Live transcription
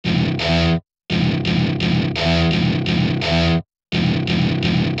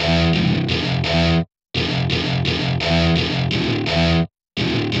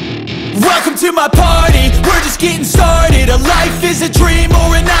to my party, we're just getting started. A life is a dream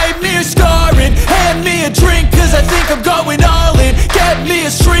or a nightmare scarring. Hand me a drink cause I think I'm going all in. Get me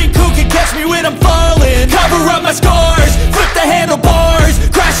a shrink who can catch me when I'm falling. Cover up my scars, flip the handlebars,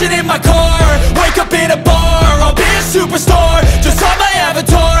 crashing in my car, wake up in a bar. I'll be a superstar, just on my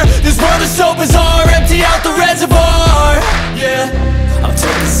avatar. This world is so bizarre, empty out the reservoir. Yeah, I'm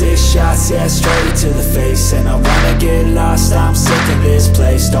taking 6 shots, yeah, straight to the face. And I wanna get lost, I'm sick of this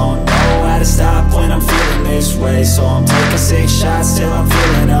place. Don't know how to stop when I'm feeling this way. So I'm taking 6 shots till I'm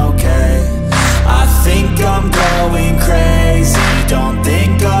feeling okay. I think I'm going crazy, don't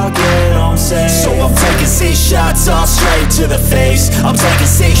think I'll get home safe. So I'm taking 6 shots, all straight to the face. I'm taking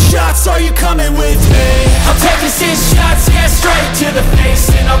 6 shots, are you coming with me? I'm taking 6 shots, yeah, straight to the face.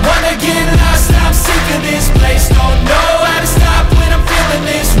 And I wanna get lost, I'm sick of this place. Don't know how to stop when I'm feeling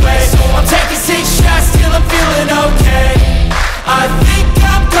this way. So I'm taking 6 shots till I'm feeling okay. I think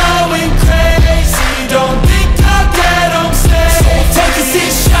I'm going crazy, don't think I'll get home safe. So I'm taking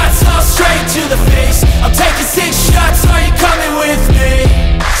 6 shots, all straight to the face. I'm taking 6 shots, are you coming with me?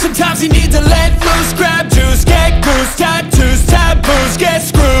 Sometimes you need to let loose, grab juice, get goose, tattoos, taboos, get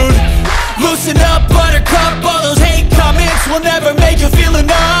screwed. Loosen up, buttercup, all those hate comments will never make you feel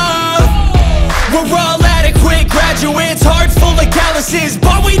enough. We're all adequate graduates, heart full of calluses,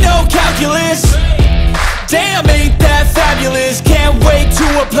 but we know calculus. Damn, ain't that fabulous? Can't wait to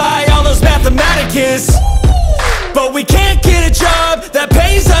apply all those mathematicus. But we can't get a job that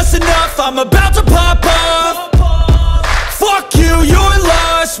pays us enough. I'm about to pop off. Fuck you, you're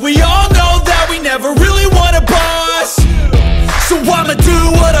lost. We all know that we never really want a boss. So I'ma do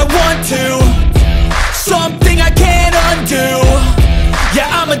what I want to, something I can't undo. Yeah,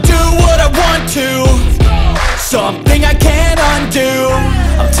 I'ma do what I want to, something I can't undo.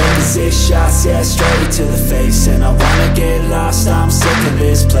 I'm taking 6 shots, yeah, straight to the face. And I wanna get lost, I'm sick of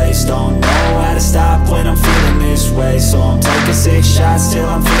this place. Don't know how to stop when I'm feeling this way. So I'm taking 6 shots till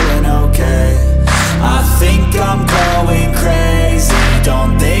I'm feeling okay. I think I'm going crazy,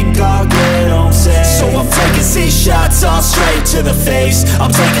 don't think I'll get home safe. So I'm taking 6 shots, all straight to the face. I'm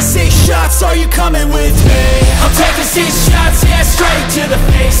taking 6 shots, are you coming with me? I'm taking 6 shots, yeah, straight to the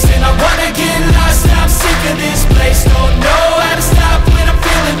face. And I wanna get lost, I'm sick of this place. Don't know how to stop when I'm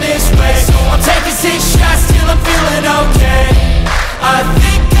feeling this way. So I'm taking 6 shots till I'm feeling okay. I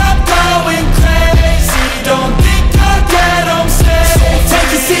think I'm going crazy, don't think I'll get home safe. So I'm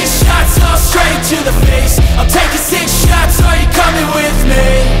taking 6 shots, all straight to the face. I'm taking 6 shots, are you coming with me?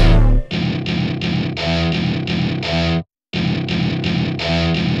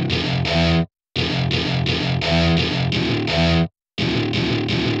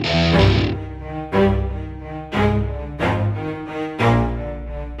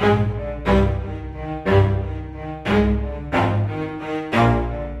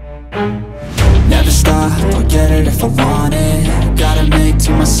 Never stop, I'll get it if I want it. Gotta make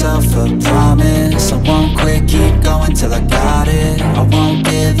to myself a promise. I won't quit, keep going till I got it. I won't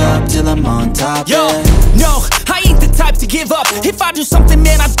give up till I'm on top. Yo, no, I ain't the type to give up. If I do something,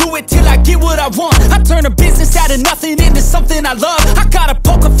 man, I do it till I get what I want. I turn a business out of nothing into something I love. I got a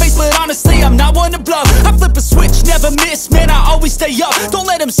poker face, but honestly, I'm not one to bluff. I flip a switch, never miss, man, I always stay up. Don't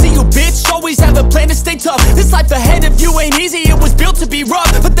let them see you, bitch, always have a plan to stay tough. This life ahead of you ain't easy, it was built to be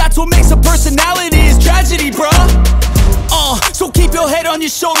rough. But that's what makes a personality, is tragedy, bruh. So keep your head on your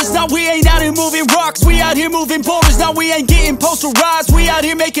shoulders. Now we ain't out here moving rocks, we out here moving boulders. Now we ain't getting posterized, we out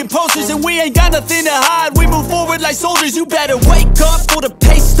here making posters. And we ain't got nothing to hide, we move forward like soldiers. You better wake up for the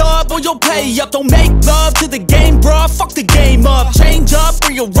pay stub, or you'll pay up. Don't make love to the game, bruh, fuck the game up. Change up,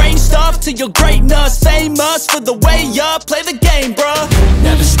 rearrange stuff to your greatness. Famous for the way up, play the game, bruh.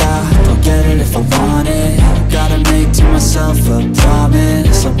 Never stop, I'll get it if I want it. Gotta make to myself a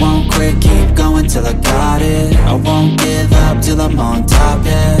promise. I won't quit, keep going till I got it. I won't give up till I'm on top,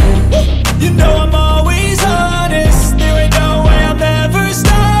 yeah. You know I'm always honest, there ain't no way I'm ever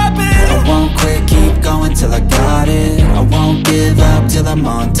stopping. I won't quit, keep going till I got it. I won't give up till I'm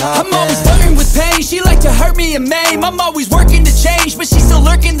on top, I'm always flirting with pain, she like to hurt me and maim. I'm always working to change, but she's still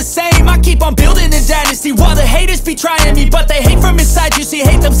lurking the same. I keep on building a dynasty while the haters be trying me. But they hate from inside, you see,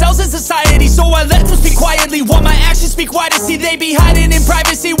 hate themselves in society. So I let them speak quietly while my actions speak wider. See, they be hiding in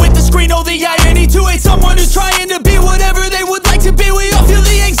privacy with the screen, oh the irony. To hate someone who's trying to be whatever they would like to be. We all feel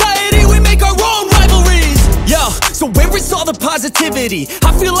the anxiety, we make our own rivalries. Yo, so where is all the positivity?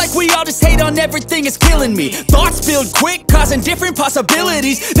 I feel like we all just hate on everything is killing me. Thoughts build quick, causing different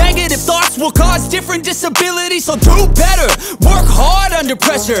possibilities. Negative thoughts will cause different disabilities. So do better, work hard under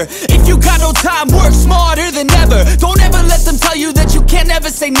pressure. If you got no time, work smarter than ever. Don't ever let them tell you that you can't never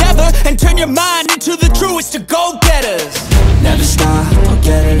say never. And turn your mind into the truest of go-getters. Never stop, I'll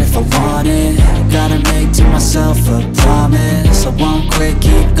get it if I want it. Gotta make to myself a promise. I won't quit,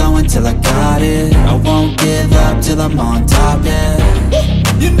 keep going till I got it. I won't give up till I'm on top, yeah.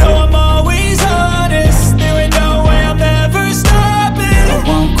 You know I'm always honest, there ain't no way I'm ever stopping. I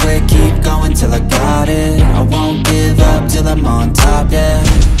won't quit, keep going till I got it. I won't give up till I'm on top, yeah.